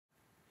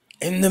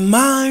In the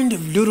mind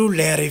of little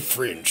Larry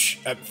Finch.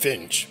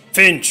 Finch,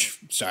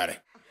 sorry.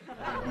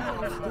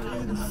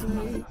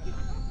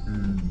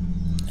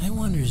 I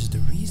wonder is the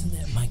reason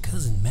that my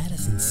cousin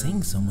Madison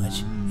sings so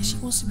much is she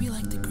wants to be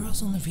like the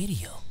girls on the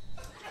video.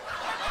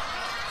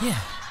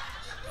 Yeah,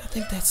 I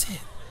think that's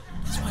it.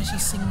 That's why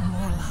she's singing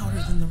more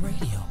louder than the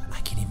radio. I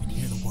can't even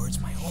hear the words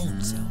my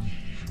own self.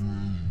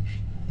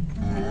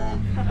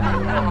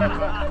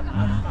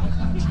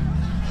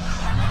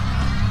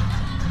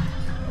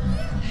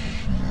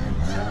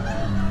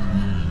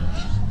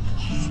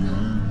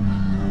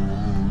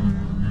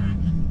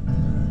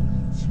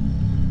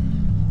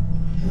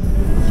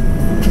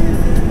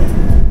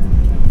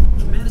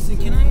 Madison,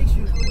 can I ask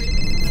you?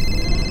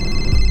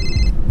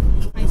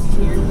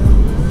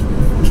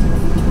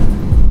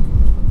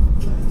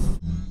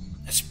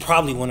 That's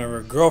probably one of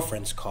her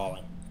girlfriends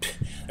calling.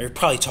 They're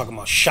probably talking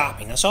about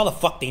shopping. That's all the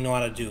fuck they know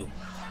how to do.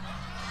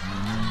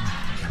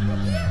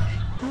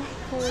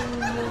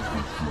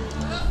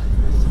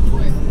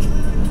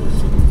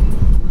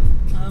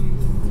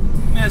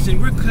 Madison,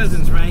 we're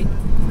cousins, right?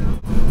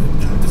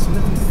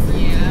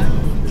 Yeah.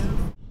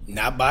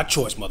 Not by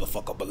choice,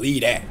 motherfucker.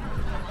 Believe that.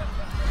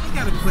 I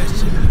got a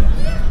question.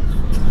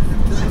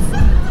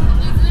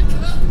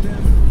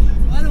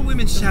 Why do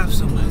women shop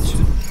so much?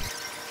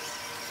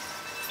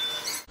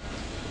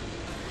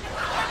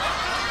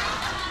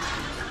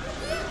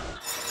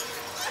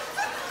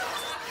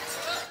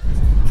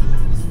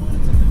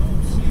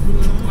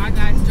 My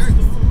guy's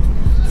jerks.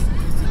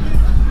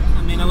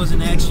 I mean, I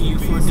wasn't asking you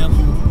for a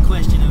double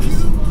question. I was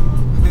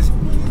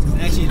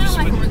actually It's just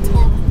kind of like a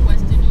rhetorical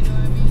question, you know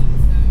what I mean?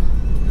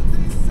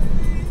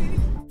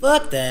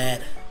 Fuck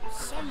that.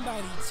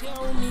 Somebody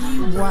tell me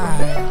why.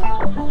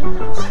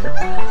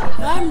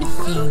 I'm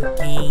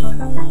thinking.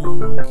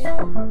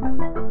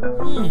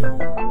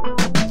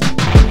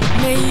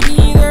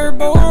 Maybe they're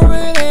bored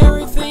with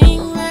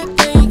everything that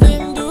they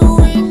can do,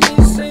 and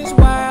this is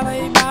why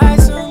they buy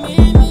so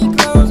many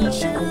clothes and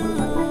shoes.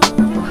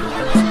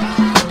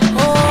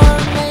 Or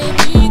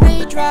maybe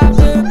they dropped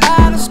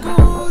out of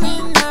school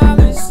and now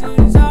this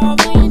is all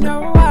they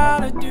know how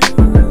to do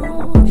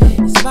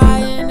is buy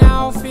an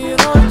outfit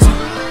or two.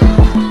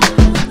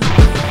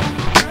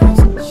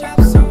 Shop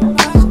so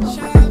much,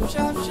 shop,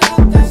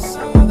 that's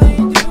all they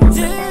do.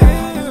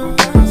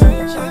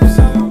 Shop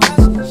so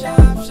much,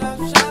 shop,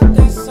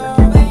 that's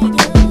all they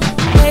do.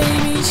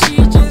 Maybe she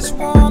just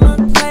wanna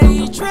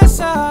play dress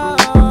up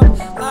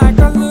like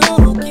a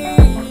little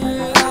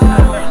kid. I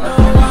don't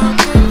know, I'm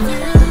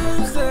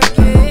confused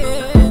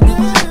again.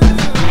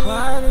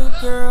 Why do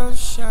girls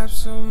shop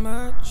so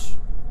much?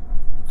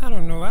 I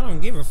don't know, I don't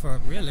give a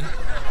fuck, really.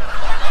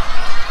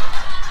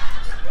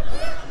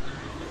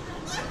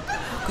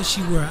 How could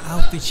she wear an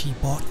outfit she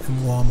bought from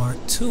Walmart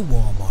to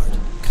Walmart?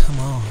 Come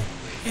on,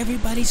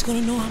 everybody's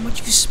gonna know how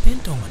much you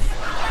spent on it.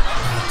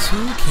 Buy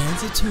 2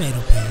 cans of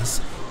tomato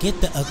paste, get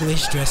the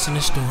ugliest dress in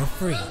the store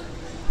free.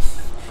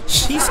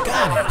 She's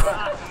got it.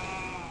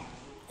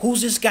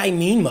 Who's this guy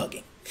mean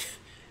mugging?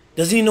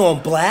 Doesn't he know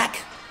I'm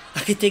black?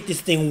 I could take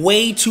this thing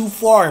way too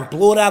far and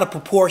blow it out of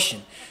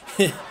proportion.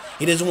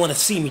 He doesn't want to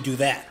see me do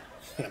that.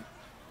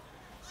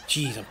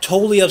 Jeez, I'm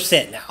totally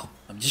upset now.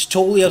 I'm just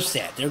totally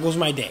upset. There goes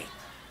my day.